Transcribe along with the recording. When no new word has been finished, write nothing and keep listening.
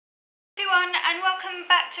everyone, and welcome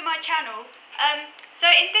back to my channel. So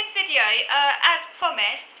in this video, as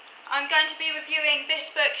promised, I'm going to be reviewing this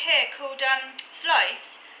book here called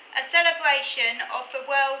Sloths, a celebration of the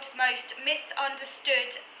world's most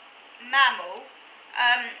misunderstood mammal,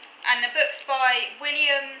 and the book's by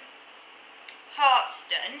William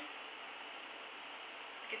Hartston.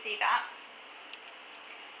 You can see that.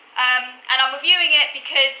 And I'm reviewing it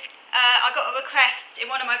because I got a request in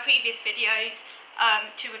one of my previous videos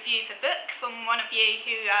to review the book from one of you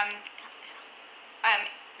who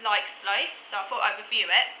likes Sloths, so I thought I'd review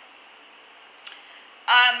it.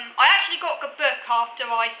 I actually got the book after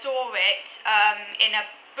I saw it in a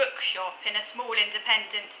bookshop, in a small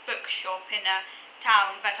independent bookshop in a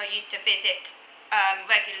town that I used to visit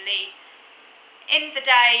regularly in the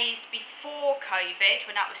days before COVID,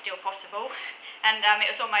 when that was still possible, and it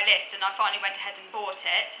was on my list, and I finally went ahead and bought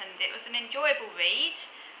it, and it was an enjoyable read,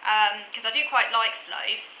 because I do quite like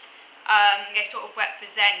Sloths. They sort of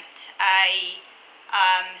represent a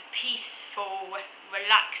peaceful,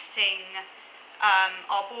 relaxing,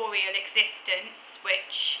 arboreal existence,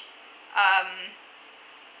 which,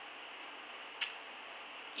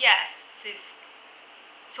 yes, is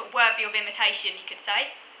sort of worthy of imitation, you could say.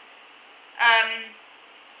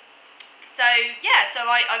 So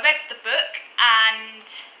I read the book and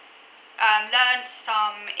learned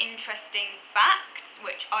some interesting facts,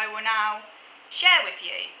 which I will now share with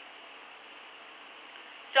you.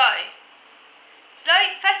 So,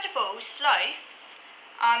 first of all, sloths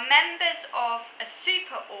are members of a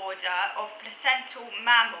superorder of placental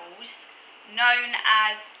mammals known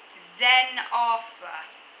as Xenarthra.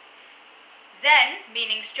 Xen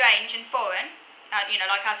meaning strange and foreign,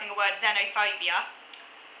 like I sing a word, xenophobia.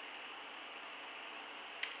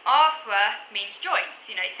 Arthra means joints,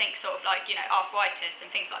 think sort of like, arthritis and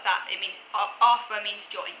things like that. It means, arthra means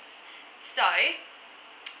joints. So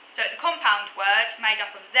it's a compound word made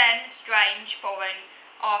up of Xen, strange, foreign,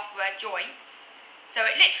 arthra, joints. So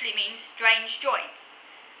it literally means strange joints.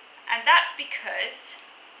 And that's because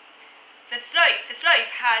the sloth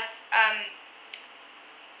has,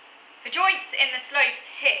 the joints in the sloth's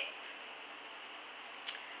hip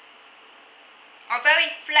are very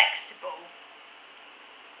flexible,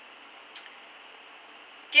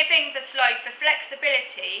 giving the sloth the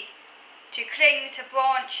flexibility to cling to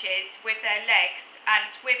branches with their legs and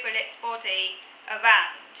swivel its body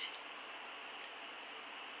around.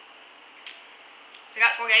 So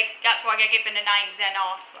that's why they're given the name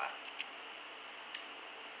Xenarthra.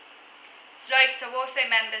 Sloths are also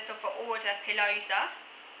members of the order Pilosa,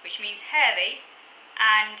 which means hairy,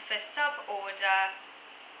 and the suborder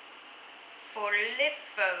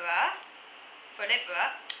Folivera,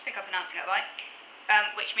 I think I'm pronouncing it right,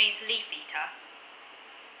 which means leaf eater.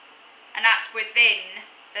 And that's within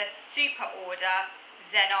the superorder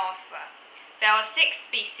Xenarthra. There are 6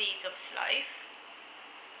 species of sloth.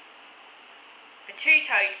 The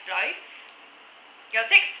two-toed sloth. There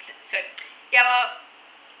are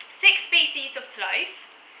 6 species of sloth.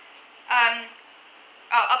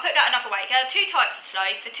 I'll put that another way. There are 2 types of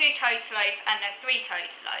sloth: the two-toed sloth and the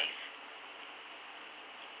three-toed sloth.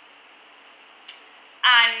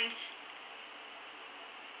 And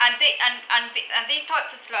these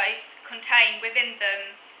types of sloth contain within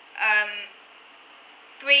them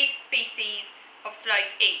 3 species of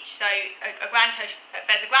sloth each. So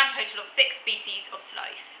there's a grand total of 6 species of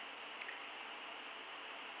sloth.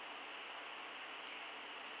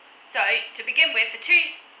 So to begin with, the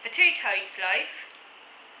two-toed sloth,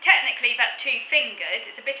 technically that's 2-fingered.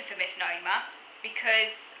 It's a bit of a misnomer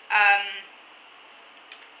because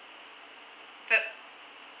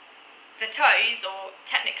the toes, or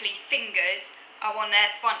technically fingers, are on their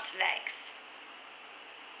front legs.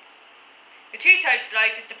 The two-toed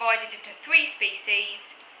sloth is divided into 3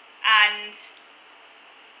 species, and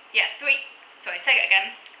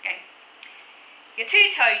The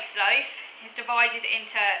two-toed sloth is divided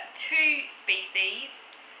into 2 species,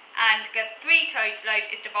 and the three-toed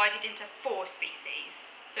sloth is divided into 4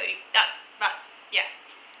 species. So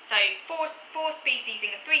So 4 species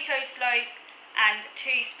in the three-toed sloth, and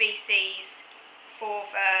 2 species for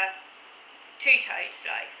the two-toed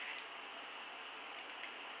sloth.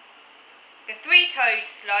 The three-toed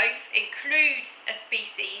sloth includes a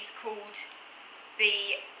species called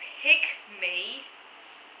the pygmy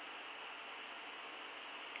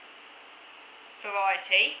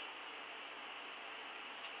variety.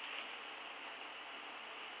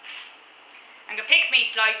 And the pygmy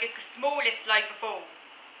sloth is the smallest sloth of all,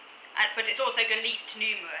 but it's also the least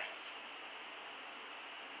numerous.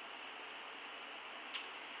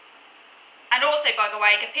 And also, by the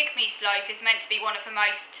way, the pygmy sloth is meant to be one of the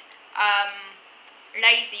most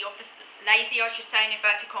lazy, or lazy I should say in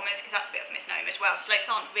inverted commas, because that's a bit of a misnomer as well. Sloths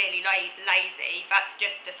aren't really lazy, that's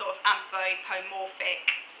just a sort of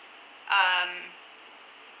anthropomorphic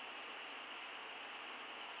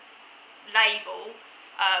label,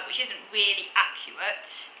 which isn't really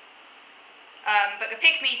accurate. But the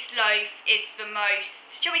pygmy sloth is the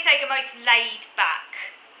most, shall we say, the most laid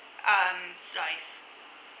back sloth.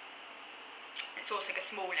 It's also the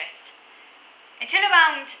smallest. Until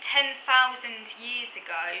around 10,000 years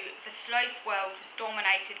ago, the sloth world was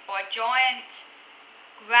dominated by giant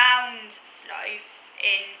ground sloths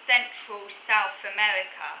in Central South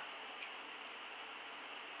America.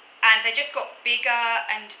 And they just got bigger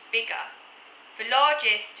and bigger. The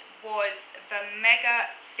largest was the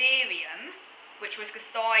Megatherium, which was the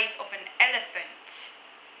size of an elephant.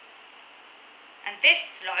 And this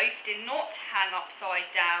sloth did not hang upside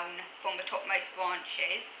down from the topmost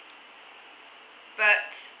branches,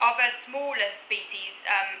 but other smaller species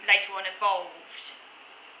later on evolved,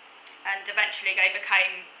 and eventually they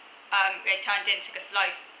turned into the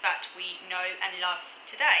sloths that we know and love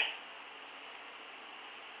today.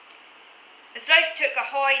 The sloths took a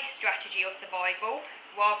hide strategy of survival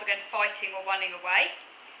rather than fighting or running away.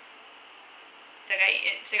 So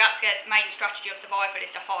that's their main strategy of survival,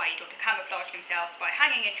 is to hide or to camouflage themselves by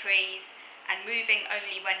hanging in trees and moving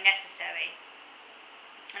only when necessary.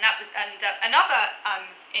 And another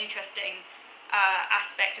interesting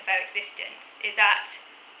aspect of their existence is that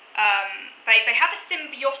they have a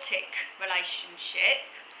symbiotic relationship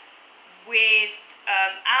with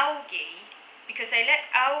algae, because they let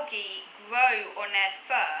algae grow on their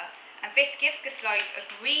fur, and this gives the sloth a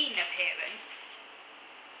green appearance,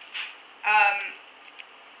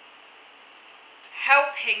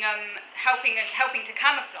 helping to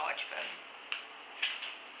camouflage them.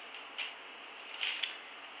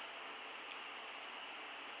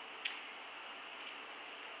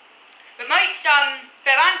 But most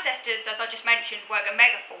their ancestors, as I just mentioned, were the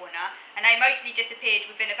megafauna, and they mostly disappeared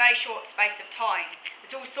within a very short space of time,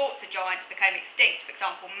 as all sorts of giants became extinct. For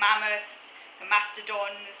example, mammoths, the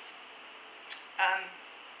mastodons.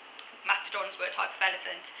 Mastodons were a type of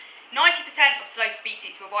elephant. 90% of sloth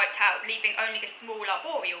species were wiped out, leaving only the small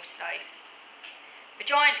arboreal sloths. The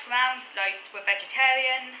giant ground sloths were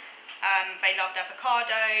vegetarian. They loved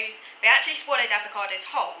avocados. They actually swallowed avocados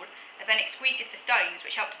whole and then excreted the stones,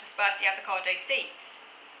 which helped to disperse the avocado seeds.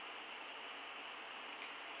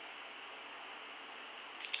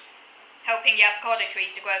 Helping the avocado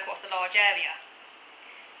trees to grow across a large area.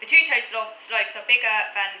 The two-toed sloths are bigger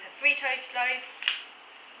than the three-toed sloths,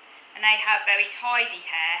 and they have very tidy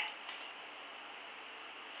hair.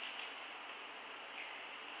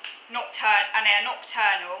 And they are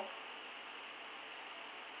nocturnal.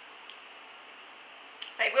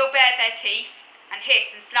 They will bare their teeth and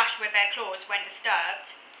hiss and slash with their claws when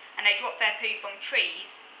disturbed, and they drop their poo from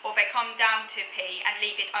trees, or they come down to pee and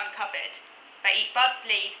leave it uncovered. They eat buds,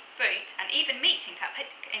 leaves, fruit, and even meat in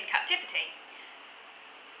captivity.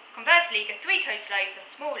 Conversely, the three-toed sloths are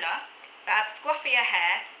smaller, but have scruffier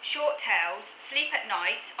hair, short tails, sleep at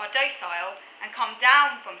night, are docile, and come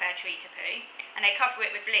down from their tree to poo, and they cover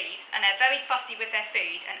it with leaves, and they're very fussy with their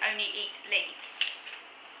food and only eat leaves.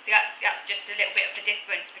 So that's just a little bit of the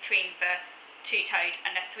difference between the two-toed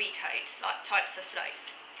and the three-toed types of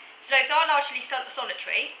sloths. Sloths are largely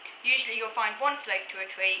solitary. Usually you'll find one sloth to a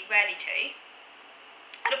tree, rarely two.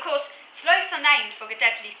 And of course, sloths are named for the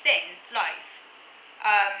deadly sin, sloth.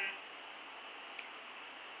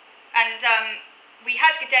 We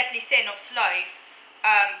had the deadly sin of sloth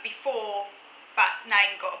before that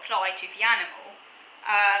name got applied to the animal.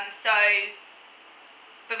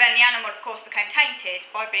 But then the animal, of course, became tainted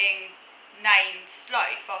by being named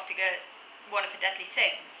sloth after one of the deadly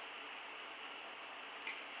sins.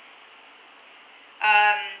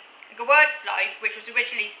 The word sloth, which was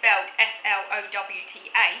originally spelled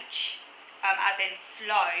S-L-O-W-T-H, as in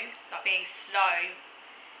slow, like being slow,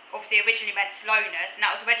 obviously originally meant slowness, and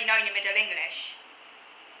that was already known in Middle English.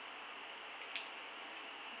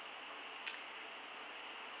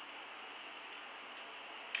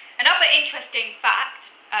 Another interesting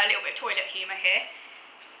fact, a little bit of toilet humour here,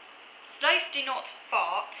 sloths do not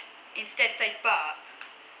fart, instead they burp.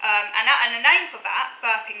 And the name for that,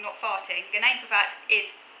 burping not farting, the name for that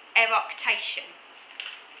is eructation.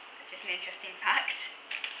 It's just an interesting fact.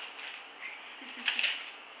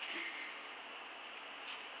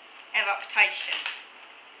 Eructation.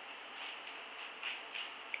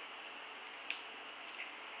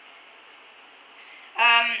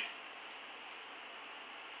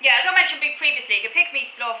 Yeah, as I mentioned previously, the pygmy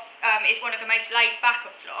sloth is one of the most laid back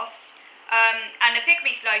of sloths, and the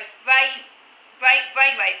pygmy sloths,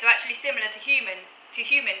 brainwaves are actually similar to humans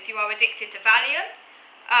who are addicted to Valium.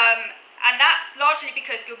 And that's largely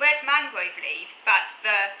because the red mangrove leaves that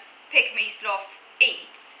the pygmy sloth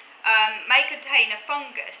eats may contain a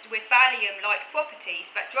fungus with Valium-like properties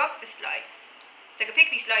that drug the sloths. So the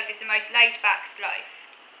pygmy sloth is the most laid-back sloth.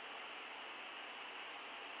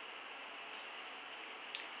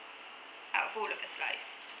 Out of all of the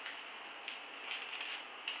sloths.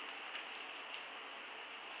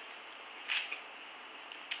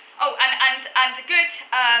 Oh, and a good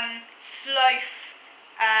sloth,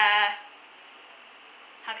 how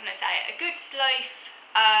can I say it? A good sloth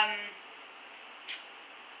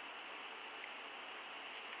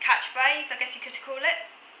catchphrase, I guess you could call it,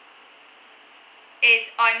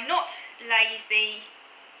 is I'm not lazy,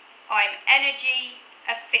 I'm energy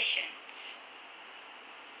efficient.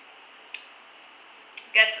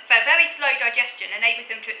 Because their very slow digestion enables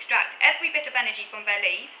them to extract every bit of energy from their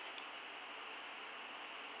leaves.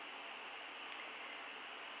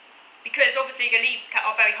 Because obviously the leaves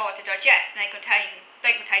are very hard to digest and they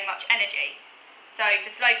don't contain much energy. So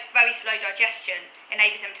the sloth's very slow digestion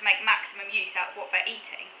enables them to make maximum use out of what they're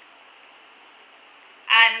eating.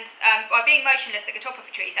 And by being motionless at the top of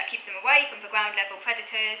the trees, that keeps them away from the ground level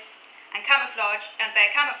predators. And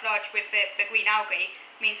their camouflage with the green algae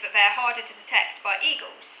means that they're harder to detect by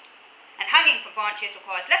eagles. And hanging from branches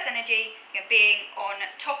requires less energy than being on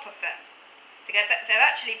top of them. So they're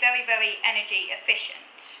actually very, very energy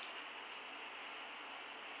efficient.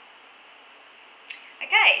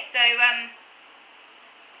 Okay, so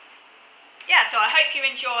yeah, so I hope you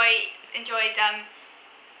enjoyed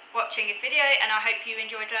watching this video, and I hope you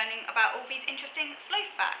enjoyed learning about all these interesting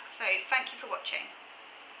sloth facts. So thank you for watching.